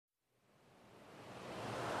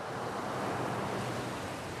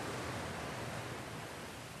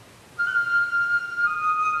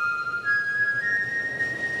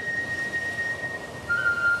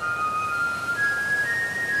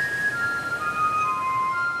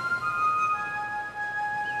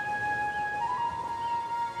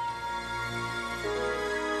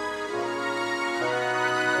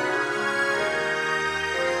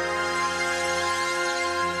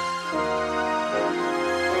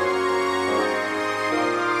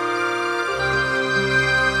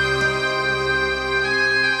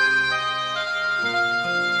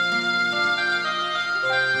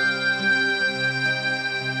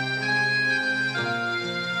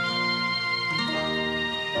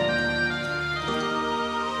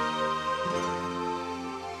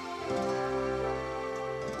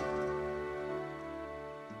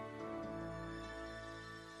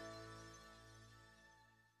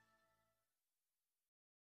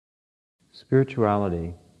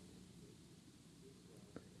Spirituality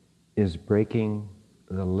is breaking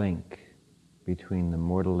the link between the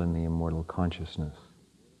mortal and the immortal consciousness.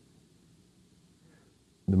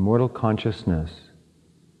 The mortal consciousness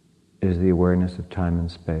is the awareness of time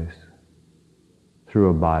and space through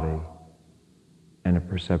a body and a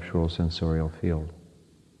perceptual sensorial field.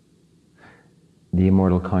 The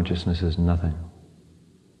immortal consciousness is nothing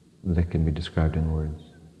that can be described in words.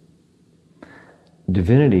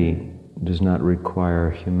 Divinity does not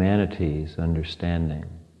require humanity's understanding.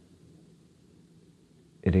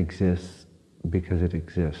 It exists because it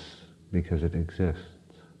exists, because it exists.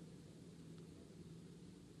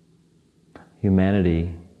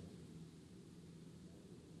 Humanity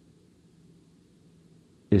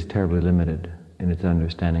is terribly limited in its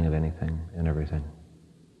understanding of anything and everything.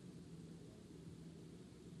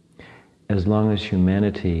 As long as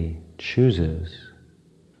humanity chooses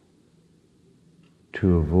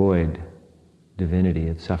to avoid divinity,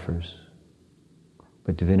 it suffers.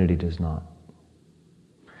 But divinity does not.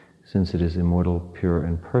 Since it is immortal, pure,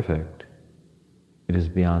 and perfect, it is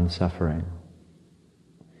beyond suffering.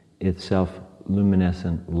 Its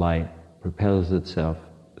self-luminescent light propels itself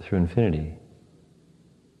through infinity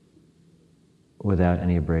without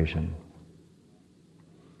any abrasion.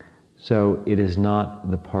 So it is not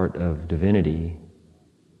the part of divinity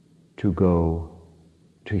to go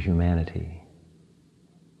to humanity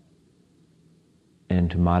and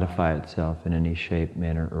to modify itself in any shape,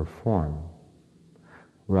 manner, or form.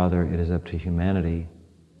 Rather, it is up to humanity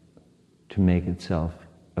to make itself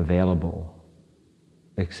available,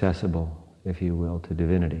 accessible, if you will, to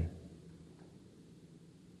divinity.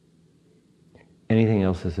 Anything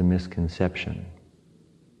else is a misconception.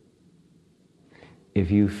 If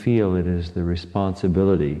you feel it is the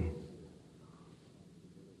responsibility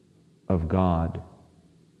of God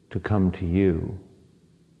to come to you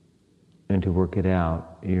and to work it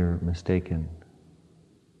out, you're mistaken.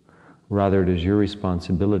 Rather, it is your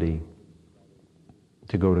responsibility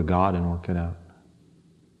to go to God and work it out.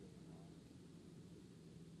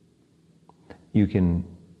 You can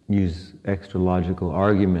use extra logical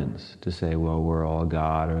arguments to say, well, we're all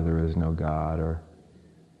God, or there is no God, or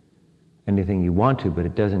anything you want to, but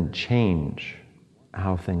it doesn't change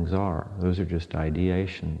how things are. Those are just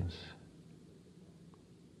ideations.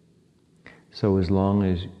 So as long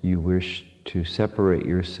as you wish to separate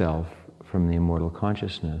yourself from the immortal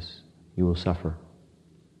consciousness, you will suffer.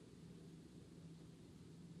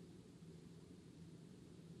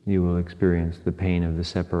 You will experience the pain of the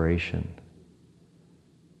separation,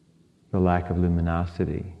 the lack of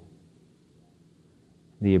luminosity,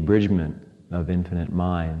 the abridgment of infinite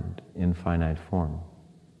mind in finite form.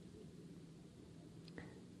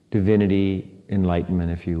 Divinity,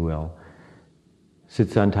 enlightenment, if you will,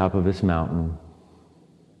 sits on top of this mountain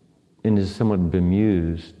and is somewhat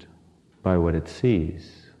bemused by what it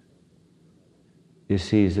sees. It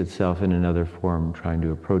sees itself in another form trying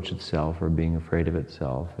to approach itself, or being afraid of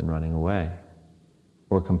itself and running away,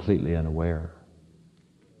 or completely unaware.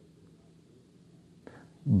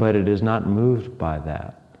 But it is not moved by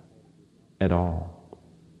that at all.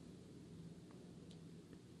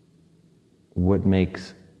 What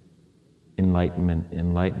makes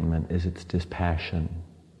enlightenment is its dispassion.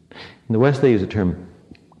 In the West they use the term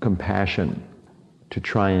compassion to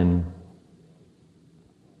try and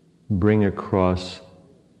bring across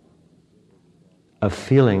a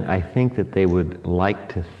feeling I think that they would like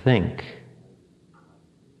to think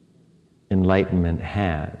enlightenment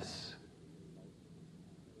has.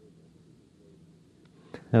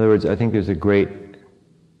 In other words, I think there's a great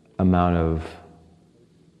amount of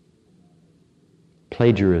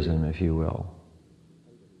plagiarism, if you will,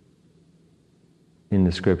 in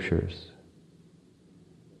the scriptures,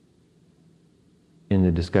 in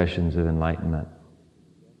the discussions of enlightenment.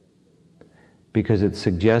 Because it's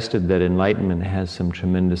suggested that enlightenment has some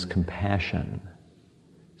tremendous compassion,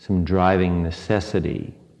 some driving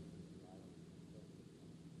necessity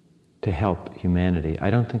to help humanity. I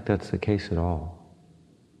don't think that's the case at all.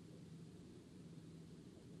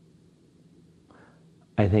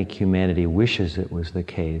 I think humanity wishes it was the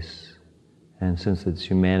case, and since it's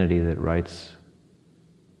humanity that writes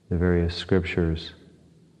the various scriptures,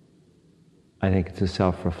 I think it's a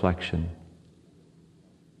self-reflection,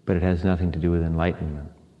 but it has nothing to do with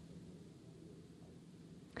enlightenment.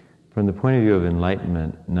 From the point of view of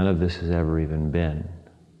enlightenment, none of this has ever even been.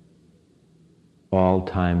 All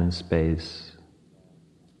time and space,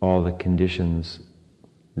 all the conditions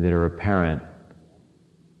that are apparent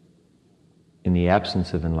in the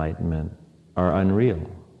absence of enlightenment are unreal.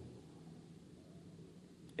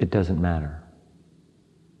 It doesn't matter.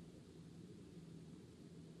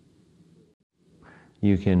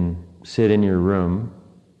 You can sit in your room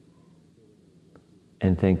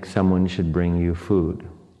and think someone should bring you food.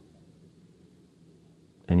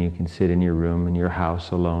 And you can sit in your room in your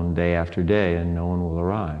house alone day after day and no one will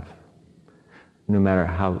arrive. No matter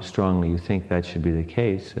how strongly you think that should be the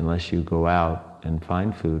case, unless you go out and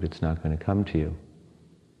find food, it's not going to come to you.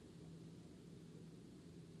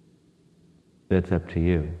 That's up to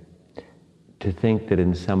you. To think that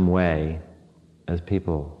in some way, as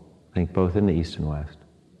people think both in the East and West,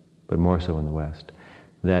 but more so in the West,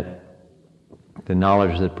 that the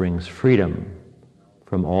knowledge that brings freedom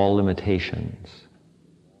from all limitations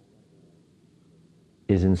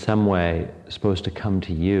is in some way supposed to come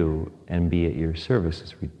to you and be at your service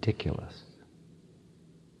is ridiculous.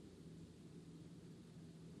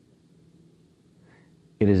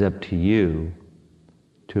 It is up to you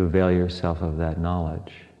to avail yourself of that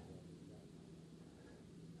knowledge.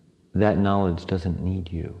 That knowledge doesn't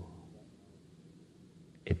need you.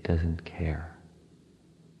 It doesn't care,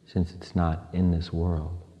 since it's not in this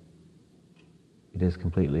world. It is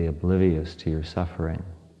completely oblivious to your suffering.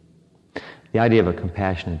 The idea of a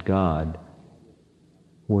compassionate God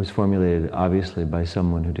was formulated obviously by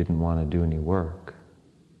someone who didn't want to do any work.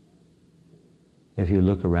 If you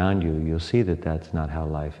look around you, you'll see that that's not how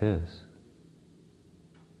life is.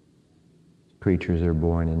 Creatures are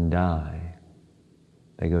born and die.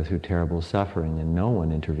 They go through terrible suffering and no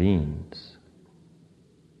one intervenes.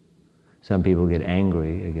 Some people get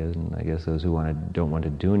angry, I guess those who don't want to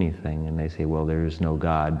do anything, and they say, well, there is no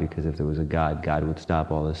God, because if there was a God, God would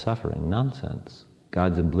stop all this suffering. Nonsense.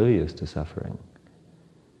 God's oblivious to suffering.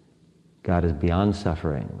 God is beyond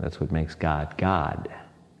suffering. That's what makes God God,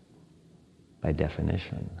 by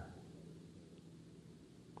definition.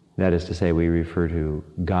 That is to say, we refer to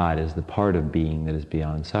God as the part of being that is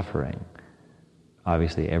beyond suffering.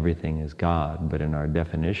 Obviously, everything is God, but in our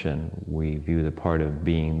definition, we view the part of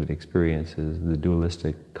being that experiences the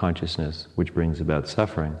dualistic consciousness which brings about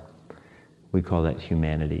suffering. We call that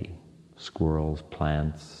humanity. Squirrels,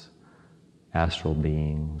 plants, astral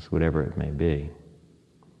beings, whatever it may be.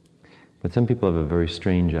 But some people have a very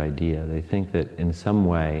strange idea. They think that in some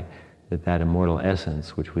way that immortal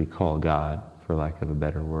essence, which we call God, for lack of a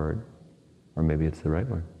better word, or maybe it's the right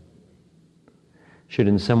word, should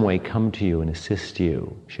in some way come to you and assist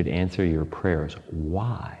you, should answer your prayers.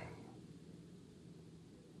 Why?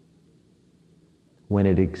 When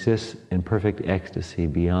it exists in perfect ecstasy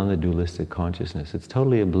beyond the dualistic consciousness, it's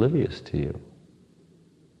totally oblivious to you.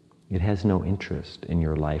 It has no interest in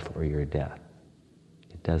your life or your death.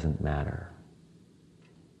 It doesn't matter.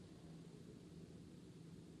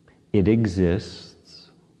 It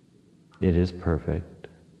exists. It is perfect.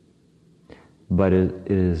 But it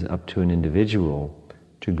is up to an individual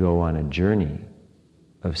to go on a journey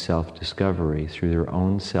of self-discovery through their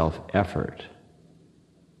own self-effort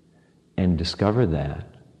and discover that,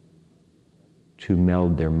 to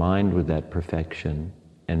meld their mind with that perfection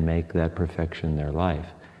and make that perfection their life.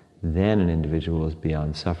 Then an individual is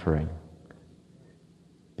beyond suffering.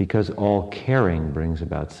 Because all caring brings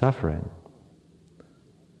about suffering.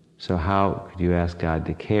 So how could you ask God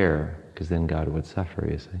to care? Because then God would suffer,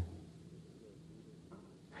 you see.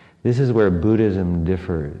 This is where Buddhism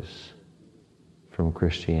differs from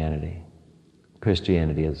Christianity.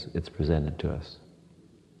 Christianity as it's presented to us.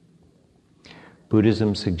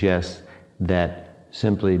 Buddhism suggests that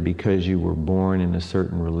simply because you were born in a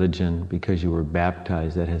certain religion, because you were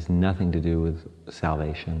baptized, that has nothing to do with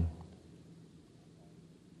salvation.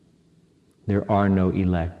 There are no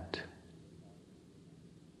elect.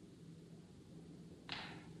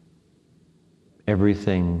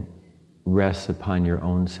 Everything rests upon your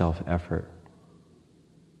own self-effort,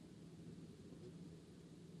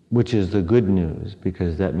 which is the good news,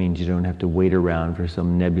 because that means you don't have to wait around for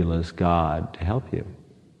some nebulous God to help you.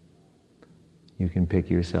 You can pick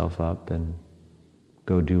yourself up and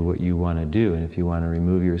go do what you want to do, and if you want to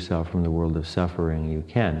remove yourself from the world of suffering, you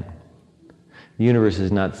can. The universe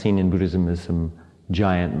is not seen in Buddhism as some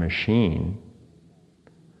giant machine,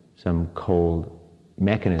 some cold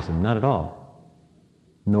mechanism, not at all.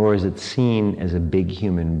 Nor is it seen as a big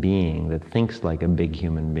human being that thinks like a big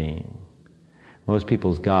human being. Most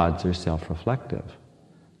people's gods are self-reflective.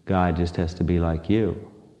 God just has to be like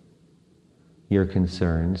you. Your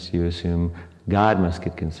concerns, you assume God must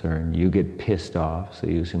get concerned. You get pissed off, so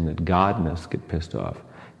you assume that God must get pissed off.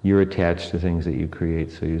 You're attached to things that you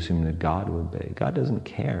create, so you assume that God would be. God doesn't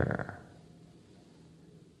care.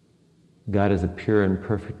 God is a pure and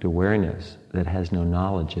perfect awareness that has no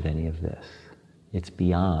knowledge of any of this. It's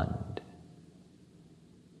beyond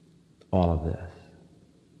all of this.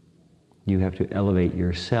 You have to elevate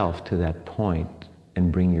yourself to that point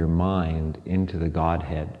and bring your mind into the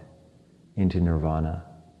Godhead, into nirvana,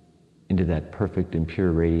 into that perfect and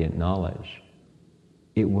pure radiant knowledge,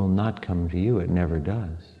 it will not come to you. It never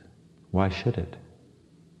does. Why should it?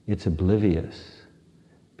 It's oblivious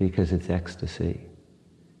because it's ecstasy.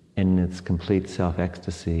 And in its complete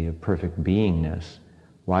self-ecstasy of perfect beingness,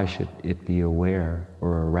 why should it be aware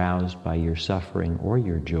or aroused by your suffering or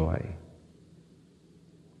your joy?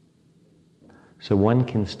 So one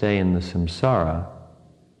can stay in the samsara,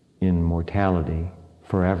 in mortality,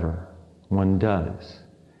 forever. One does,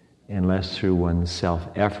 unless through one's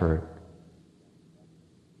self-effort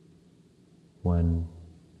one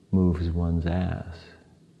moves one's ass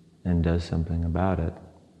and does something about it.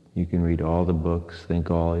 You can read all the books,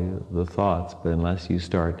 think all the thoughts, but unless you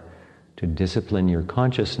start to discipline your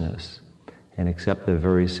consciousness and accept the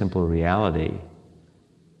very simple reality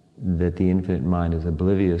that the infinite mind is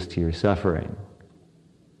oblivious to your suffering,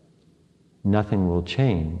 nothing will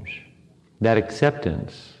change. That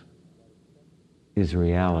acceptance is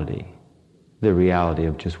reality. The reality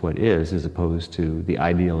of just what is, as opposed to the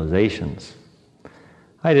idealizations.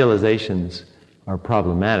 Idealizations are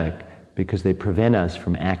problematic because they prevent us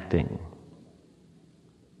from acting.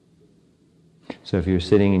 So if you're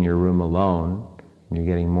sitting in your room alone, and you're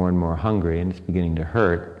getting more and more hungry, and it's beginning to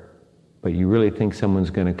hurt, but you really think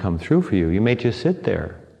someone's going to come through for you, you may just sit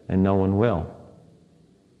there, and no one will.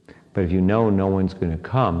 But if you know no one's going to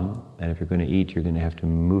come, and if you're going to eat, you're going to have to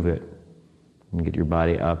move it, and get your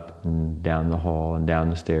body up, and down the hall, and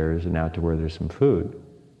down the stairs, and out to where there's some food,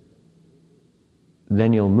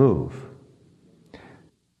 then you'll move.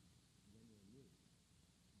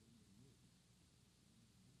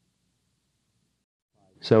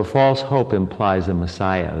 So false hope implies a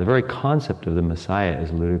Messiah. The very concept of the Messiah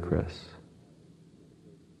is ludicrous.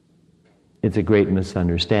 It's a great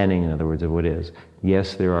misunderstanding, in other words, of what is.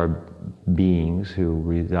 Yes, there are beings who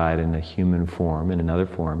reside in a human form and in other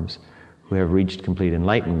forms who have reached complete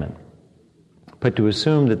enlightenment. But to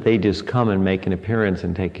assume that they just come and make an appearance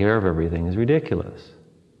and take care of everything is ridiculous.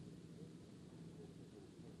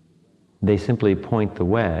 They simply point the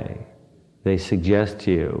way. They suggest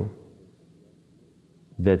to you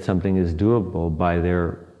that something is doable by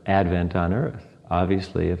their advent on earth.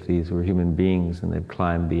 Obviously, if these were human beings and they've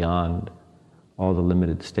climbed beyond all the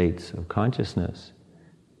limited states of consciousness,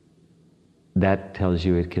 that tells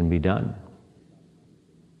you it can be done.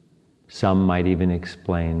 Some might even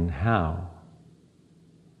explain how.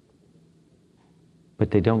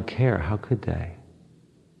 But they don't care. How could they?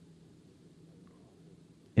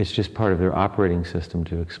 It's just part of their operating system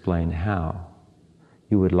to explain how.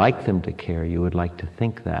 You would like them to care, you would like to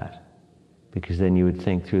think that, because then you would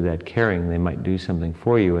think through that caring they might do something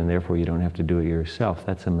for you and therefore you don't have to do it yourself.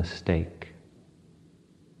 That's a mistake.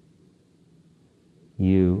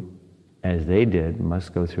 You, as they did,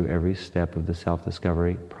 must go through every step of the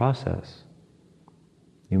self-discovery process.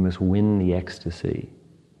 You must win the ecstasy.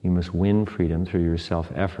 You must win freedom through your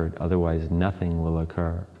self-effort, otherwise nothing will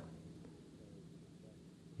occur.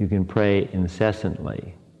 You can pray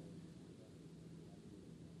incessantly,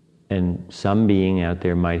 and some being out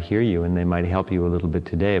there might hear you and they might help you a little bit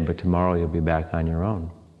today, but tomorrow you'll be back on your own.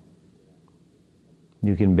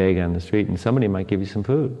 You can beg on the street and somebody might give you some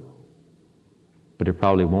food, but it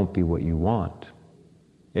probably won't be what you want.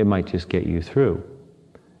 It might just get you through.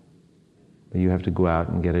 But you have to go out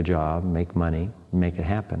and get a job, make money, and make it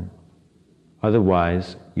happen.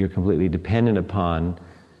 Otherwise, you're completely dependent upon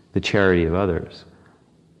the charity of others,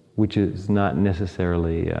 which is not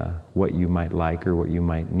necessarily what you might like or what you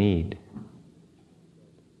might need.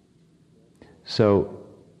 So,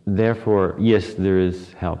 therefore, yes, there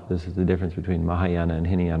is help. This is the difference between Mahayana and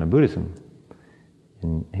Hinayana Buddhism.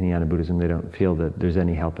 In Hinayana Buddhism, they don't feel that there's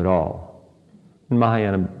any help at all. In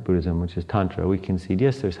Mahayana Buddhism, which is Tantra, we concede,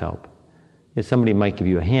 yes, there's help. Yes, somebody might give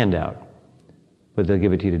you a handout, but they'll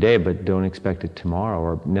give it to you today, but don't expect it tomorrow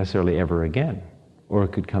or necessarily ever again. Or it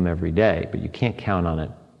could come every day, but you can't count on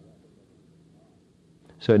it.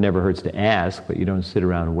 So it never hurts to ask, but you don't sit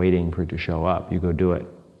around waiting for it to show up. You go do it.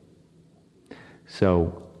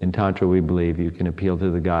 So in Tantra, we believe you can appeal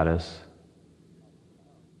to the goddess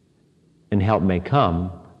and help may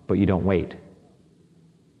come, but you don't wait,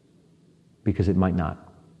 because it might not.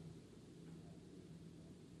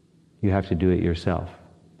 You have to do it yourself.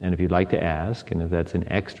 And if you'd like to ask, and if that's an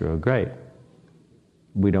extra, great.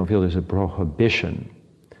 We don't feel there's a prohibition,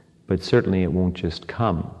 but certainly it won't just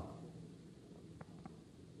come.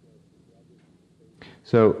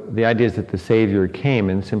 So the idea is that the Savior came,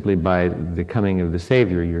 and simply by the coming of the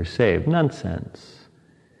Savior you're saved. Nonsense.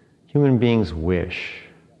 Human beings wish.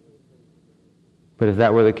 But if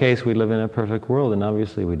that were the case, we'd live in a perfect world, and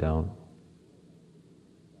obviously we don't.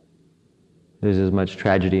 There's as much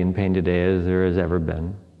tragedy and pain today as there has ever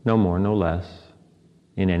been, no more, no less,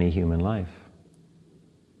 in any human life.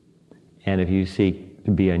 And if you seek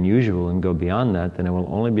to be unusual and go beyond that, then it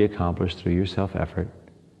will only be accomplished through your self-effort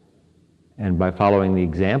and by following the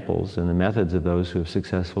examples and the methods of those who have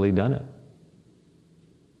successfully done it.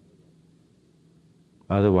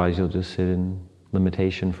 Otherwise, you'll just sit in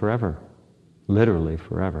limitation forever, literally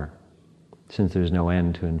forever, since there's no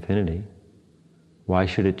end to infinity. Why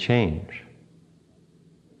should it change?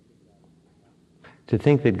 To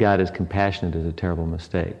think that God is compassionate is a terrible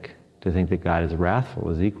mistake. To think that God is wrathful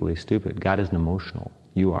is equally stupid. God isn't emotional.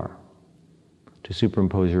 You are. To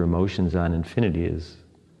superimpose your emotions on infinity is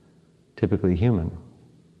typically human.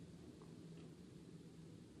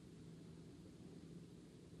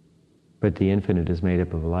 But the infinite is made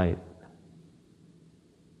up of light.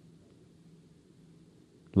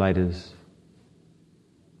 Light is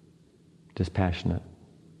dispassionate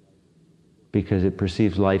because it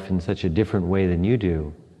perceives life in such a different way than you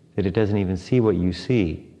do that it doesn't even see what you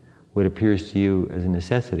see. What appears to you as a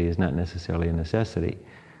necessity is not necessarily a necessity.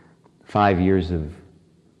 5 years of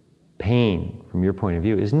pain, from your point of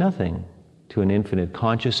view, is nothing to an infinite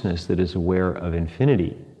consciousness that is aware of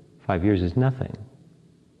infinity. 5 years is nothing.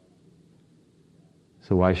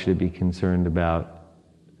 So why should it be concerned about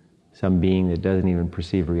some being that doesn't even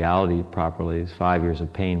perceive reality properly as 5 years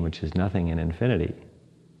of pain, which is nothing in infinity?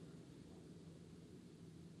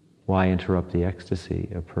 Why interrupt the ecstasy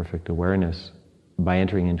of perfect awareness by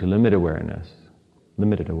entering into limited awareness?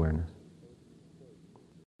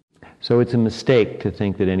 So it's a mistake to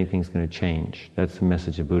think that anything's going to change. That's the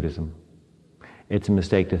message of Buddhism. It's a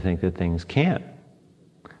mistake to think that things can't.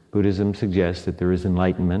 Buddhism suggests that there is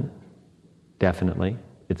enlightenment, definitely.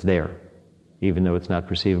 It's there. Even though it's not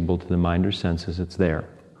perceivable to the mind or senses, it's there.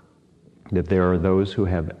 That there are those who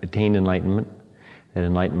have attained enlightenment, that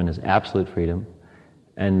enlightenment is absolute freedom,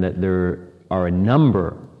 and that there are a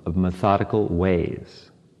number of methodical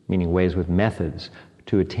ways, meaning ways with methods,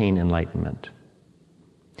 to attain enlightenment.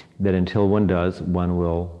 That until one does, one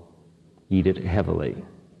will eat it heavily.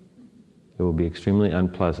 It will be extremely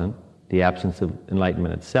unpleasant. The absence of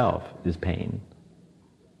enlightenment itself is pain.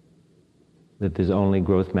 That there's only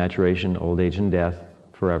growth, maturation, old age, and death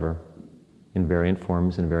forever, in variant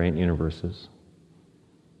forms and variant universes.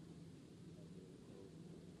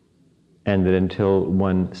 And that until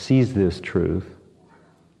one sees this truth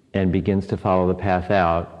and begins to follow the path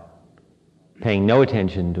out, paying no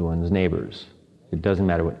attention to one's neighbors, it doesn't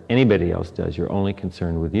matter what anybody else does, you're only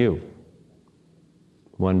concerned with you.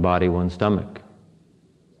 One body, one stomach.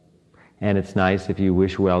 And it's nice if you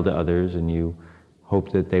wish well to others and you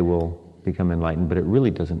hope that they will become enlightened, but it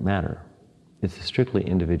really doesn't matter. It's a strictly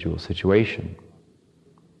individual situation.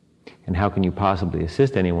 And how can you possibly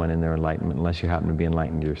assist anyone in their enlightenment unless you happen to be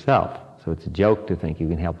enlightened yourself? So it's a joke to think you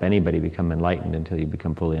can help anybody become enlightened until you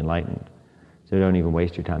become fully enlightened. So don't even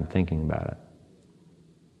waste your time thinking about it.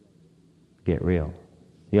 Get real.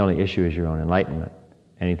 The only issue is your own enlightenment.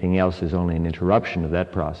 Anything else is only an interruption of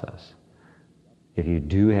that process. If you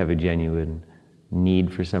do have a genuine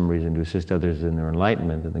need for some reason to assist others in their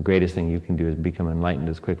enlightenment, then the greatest thing you can do is become enlightened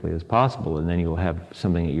as quickly as possible, and then you will have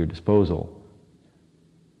something at your disposal,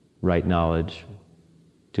 right knowledge,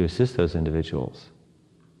 to assist those individuals.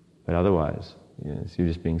 But otherwise, you're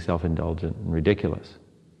just being self-indulgent and ridiculous.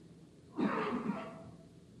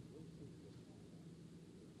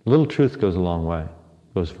 A little truth goes a long way,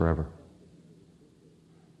 goes forever.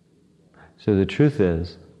 So the truth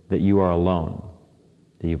is that you are alone,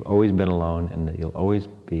 that you've always been alone, and that you'll always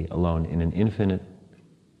be alone in an infinite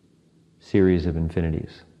series of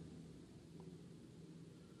infinities.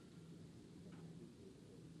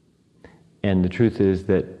 And the truth is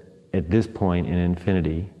that at this point in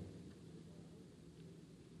infinity,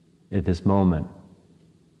 at this moment,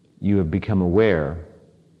 you have become aware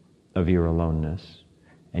of your aloneness,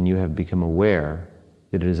 and you have become aware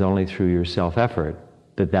that it is only through your self-effort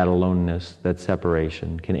that that aloneness, that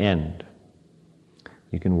separation, can end.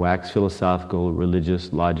 You can wax philosophical,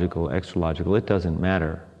 religious, logical, extra-logical, it doesn't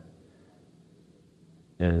matter.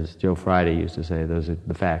 As Joe Friday used to say, those are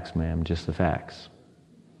the facts, ma'am, just the facts.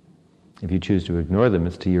 If you choose to ignore them,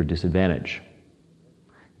 it's to your disadvantage.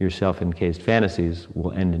 Your self-encased fantasies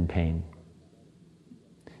will end in pain.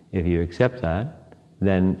 If you accept that,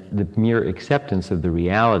 then the mere acceptance of the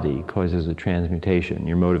reality causes a transmutation.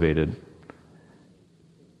 You're motivated.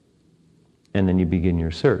 And then you begin your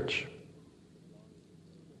search.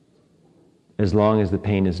 As long as the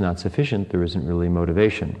pain is not sufficient, there isn't really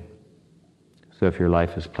motivation. So if your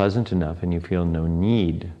life is pleasant enough and you feel no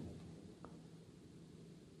need,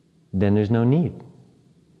 then there's no need.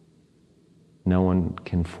 No one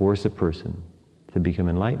can force a person to become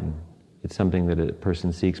enlightened. It's something that a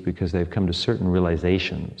person seeks because they've come to certain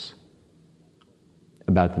realizations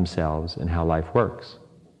about themselves and how life works.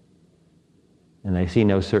 And they see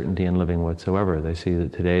no certainty in living whatsoever. They see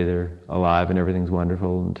that today they're alive and everything's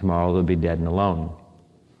wonderful, and tomorrow they'll be dead and alone.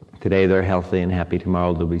 Today they're healthy and happy,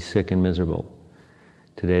 tomorrow they'll be sick and miserable.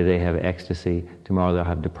 Today they have ecstasy, tomorrow they'll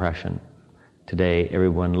have depression. Today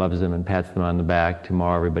everyone loves them and pats them on the back,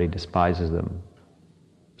 tomorrow everybody despises them,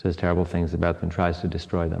 says terrible things about them, tries to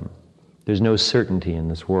destroy them. There's no certainty in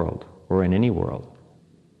this world, or in any world.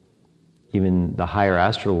 Even the higher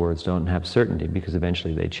astral worlds don't have certainty because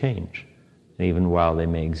eventually they change. And even while they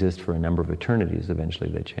may exist for a number of eternities,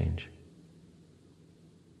 eventually they change.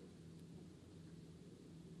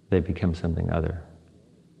 They become something other.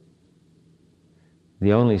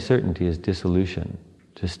 The only certainty is dissolution,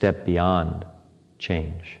 to step beyond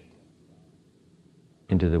change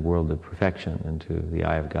into the world of perfection, into the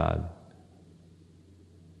eye of God.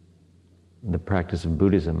 The practice of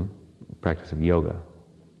Buddhism, the practice of yoga,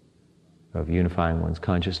 of unifying one's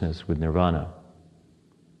consciousness with nirvana,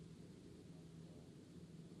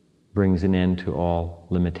 brings an end to all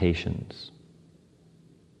limitations.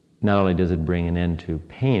 Not only does it bring an end to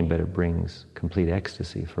pain, but it brings complete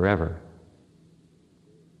ecstasy forever.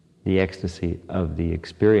 The ecstasy of the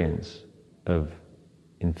experience of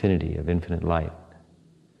infinity, of infinite light,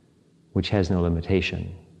 which has no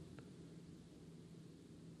limitation,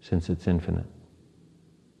 since it's infinite.